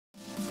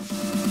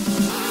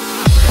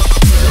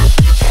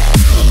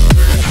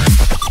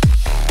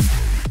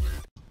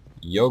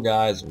Yo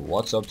guys,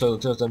 what's up?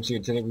 Toast MC,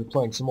 and today we're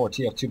playing some more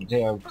TF2.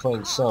 Today I'm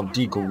playing some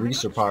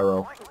Degreaser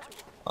Pyro.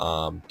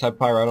 Type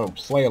Pyro I don't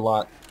play a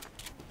lot.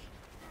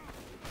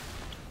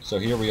 So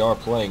here we are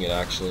playing it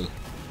actually.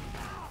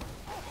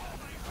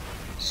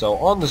 So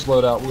on this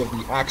loadout we have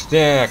the axe.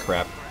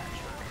 Crap.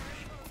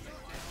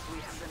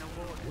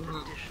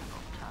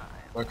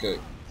 Okay.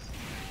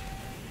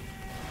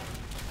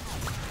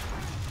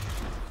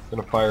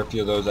 Gonna fire a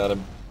few of those at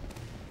him.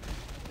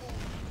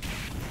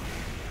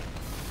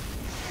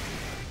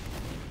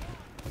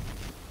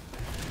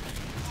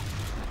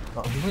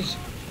 Oh, who is?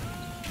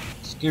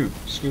 Scoot.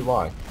 Scoot,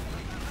 why?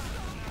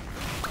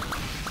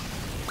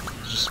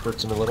 Just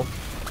spritz him a little.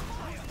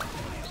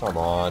 Come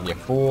on, you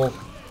fool.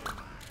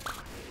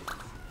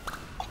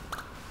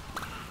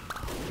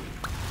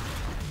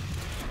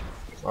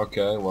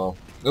 Okay, well,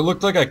 it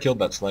looked like I killed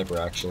that sniper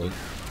actually.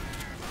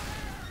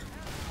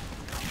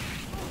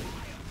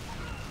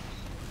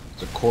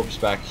 There's a corpse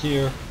back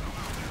here.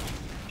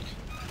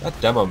 That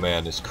demo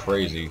man is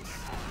crazy.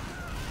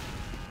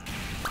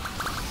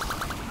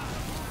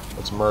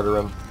 Let's murder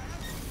him.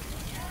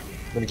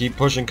 I'm gonna keep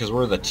pushing because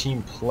we're the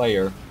team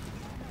player.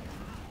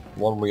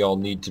 One we all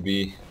need to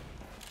be.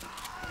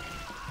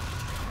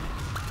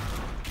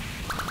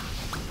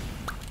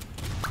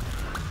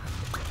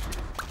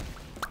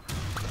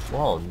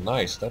 Whoa,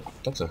 nice.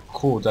 That's a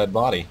cool dead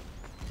body.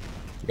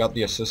 Got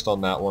the assist on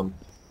that one.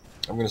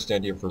 I'm gonna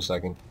stand here for a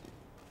second.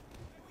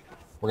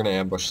 We're gonna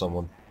ambush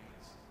someone.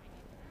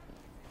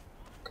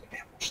 We're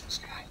gonna ambush this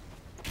guy.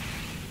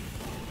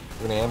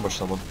 We're gonna ambush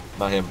someone.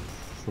 Not him.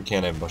 We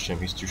can't ambush him.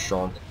 He's too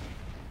strong.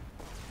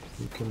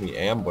 Who can we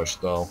ambush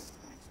though?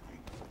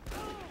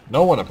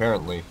 No one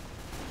apparently.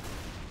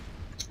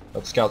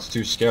 That scout's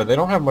too scared. They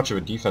don't have much of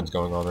a defense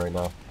going on right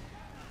now.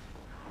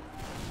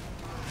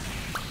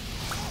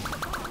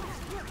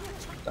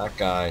 That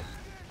guy.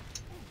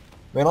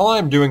 Man, all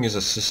I'm doing is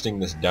assisting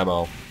this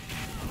demo.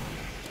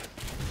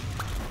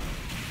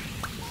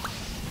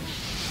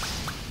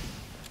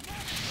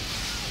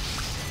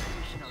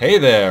 Hey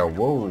there!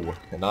 Whoa!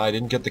 And I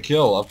didn't get the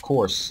kill, of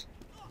course.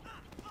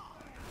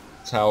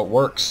 That's how it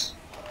works.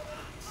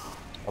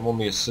 I'm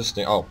only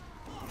assisting. Oh.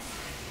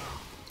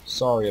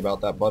 Sorry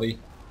about that, buddy.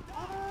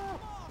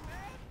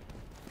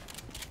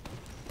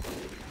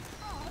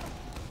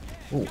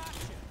 Ooh.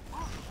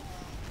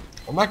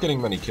 I'm not getting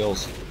many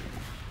kills.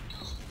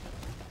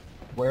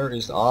 Where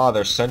is... Ah,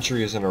 their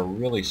sentry is in a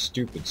really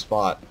stupid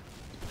spot.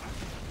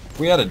 If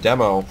we had a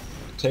demo,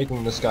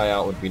 taking this guy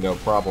out would be no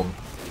problem.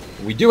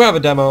 We do have a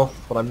demo,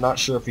 but I'm not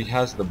sure if he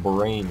has the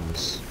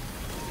brains.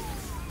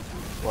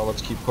 Well,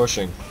 let's keep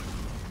pushing.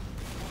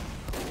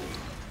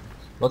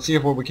 Let's see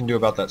if what we can do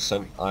about that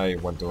I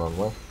went the wrong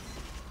way.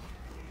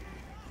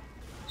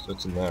 So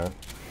it's in there.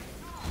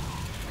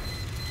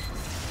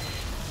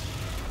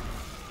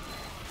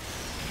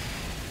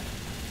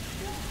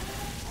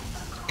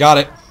 Got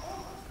it.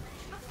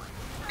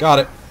 Got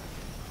it.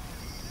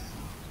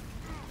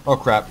 Oh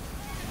crap.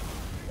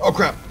 Oh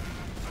crap.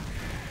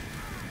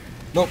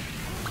 Nope.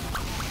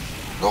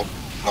 Nope.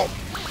 Nope.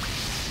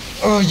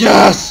 Oh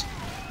yes!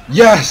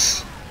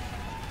 Yes!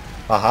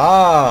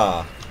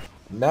 Haha!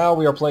 Now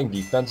we are playing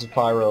defensive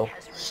pyro.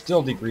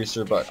 Still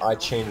degreaser, but I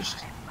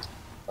changed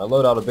my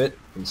loadout a bit.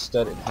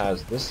 Instead it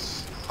has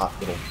this hot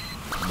little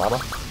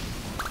mama.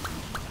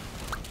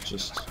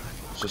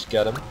 Just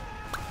get him.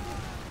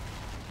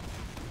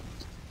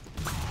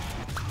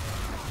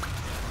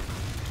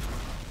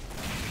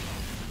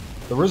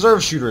 The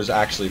reserve shooter is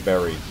actually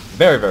very,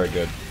 very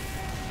good.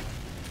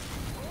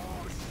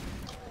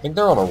 I think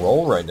they're on a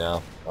roll right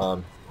now.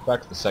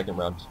 Back to the second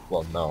round.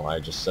 Well, no, I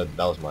just said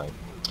that was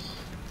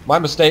my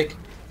mistake.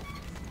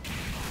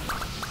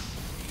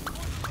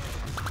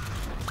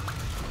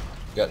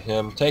 Got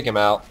him. Take him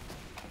out.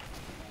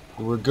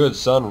 You were good,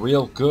 son.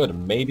 Real good.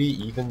 Maybe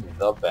even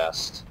the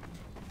best.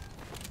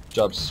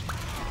 Jubs.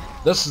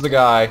 This is the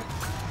guy.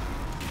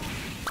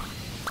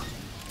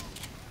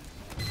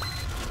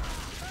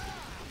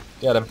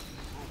 Get him.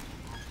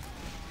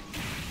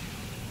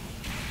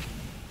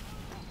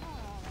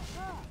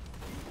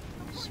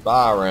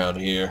 Spy around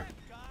here.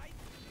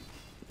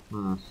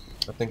 I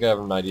think I have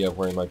an idea of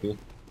where he might be.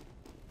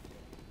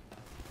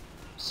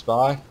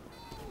 Spy?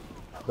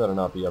 Better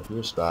not be up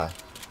here, spy.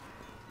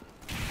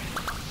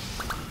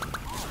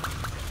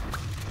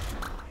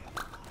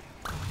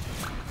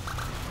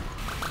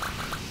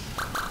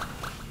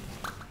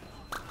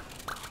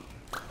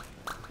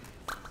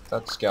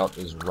 That scout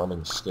is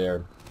running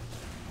scared.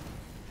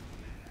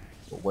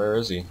 But where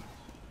is he?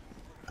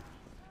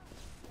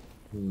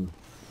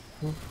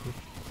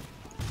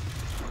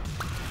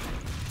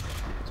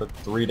 Took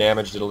 3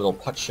 damage, did a little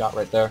putt shot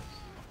right there.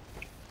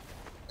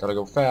 Gotta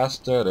go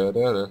fast.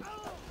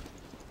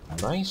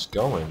 Nice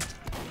going.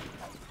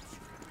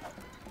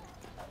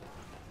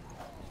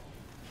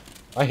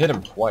 I hit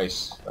him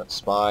twice. That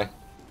spy.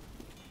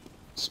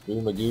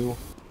 Spoo Magoo.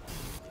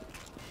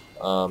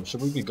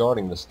 Should we be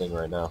guarding this thing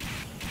right now?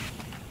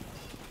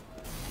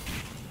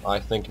 I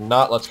think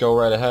not. Let's go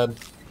right ahead.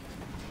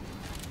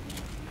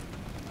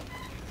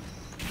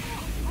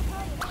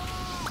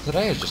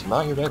 today is just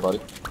not your day,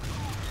 buddy.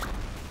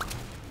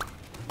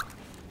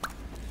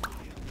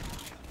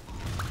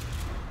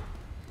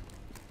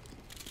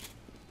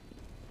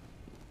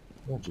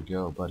 Where'd you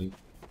go, buddy?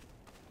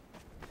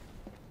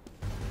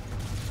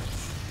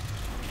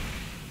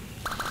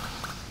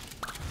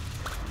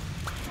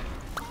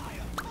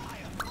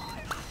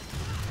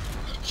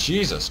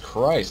 Jesus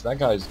Christ, that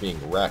guy's being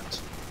wrecked.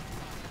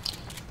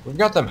 We've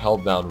got them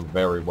held down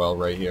very well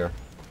right here.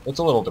 It's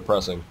a little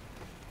depressing.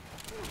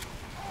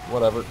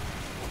 Whatever.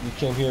 You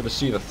came here to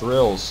see the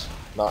thrills.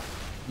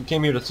 You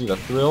came here to see the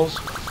thrills?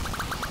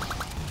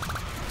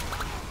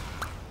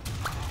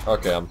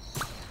 Okay, I'm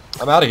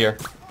out of here.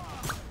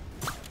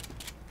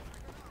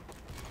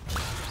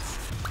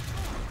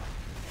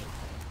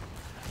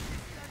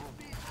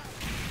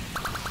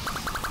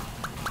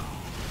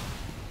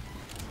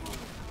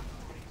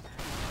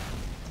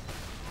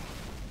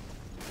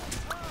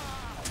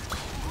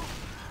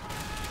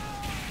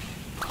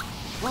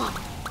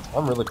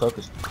 I'm really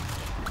focused.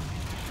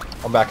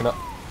 I'm backing up.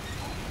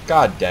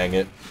 God dang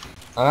it.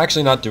 I'm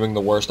actually not doing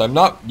the worst. I'm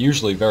not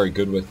usually very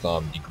good with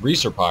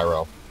Degreaser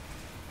Pyro.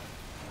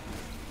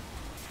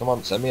 Come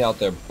on, send me out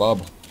there,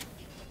 bub.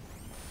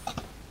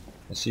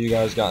 I see you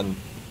guys got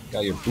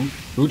your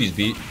booties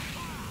beat.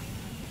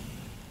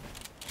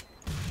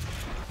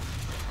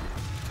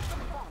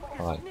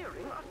 Alright.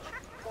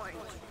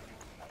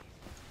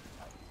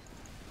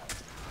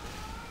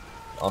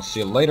 I'll see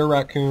you later,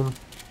 raccoon.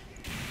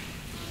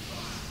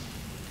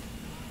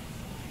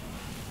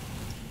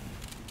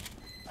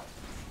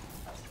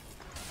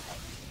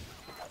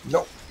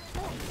 Nope.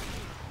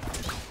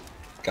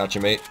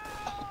 Gotcha, mate.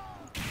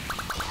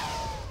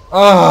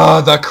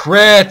 Ah, the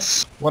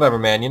crits! Whatever,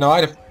 man. You know,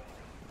 I'd have...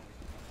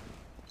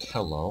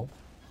 Hello?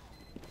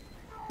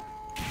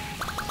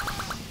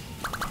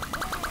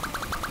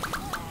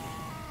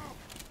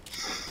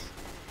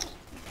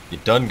 You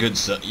done good,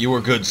 son. You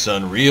were good,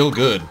 son. Real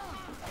good.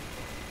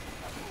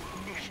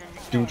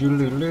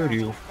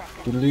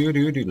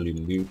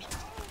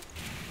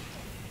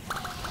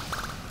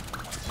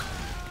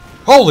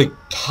 Holy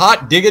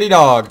hot diggity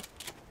dog!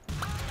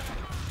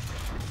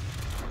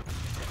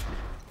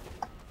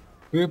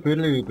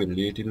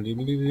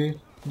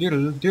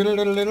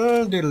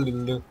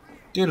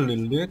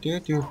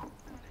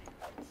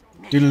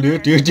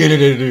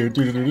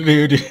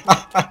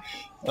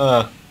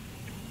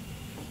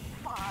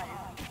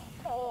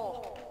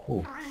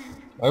 Ooh.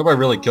 I hope I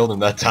really killed him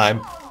that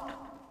time.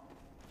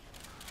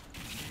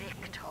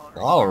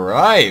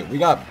 Alright, we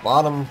got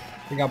bottom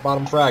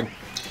frag.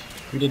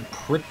 We did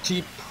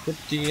pretty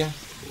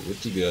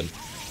good.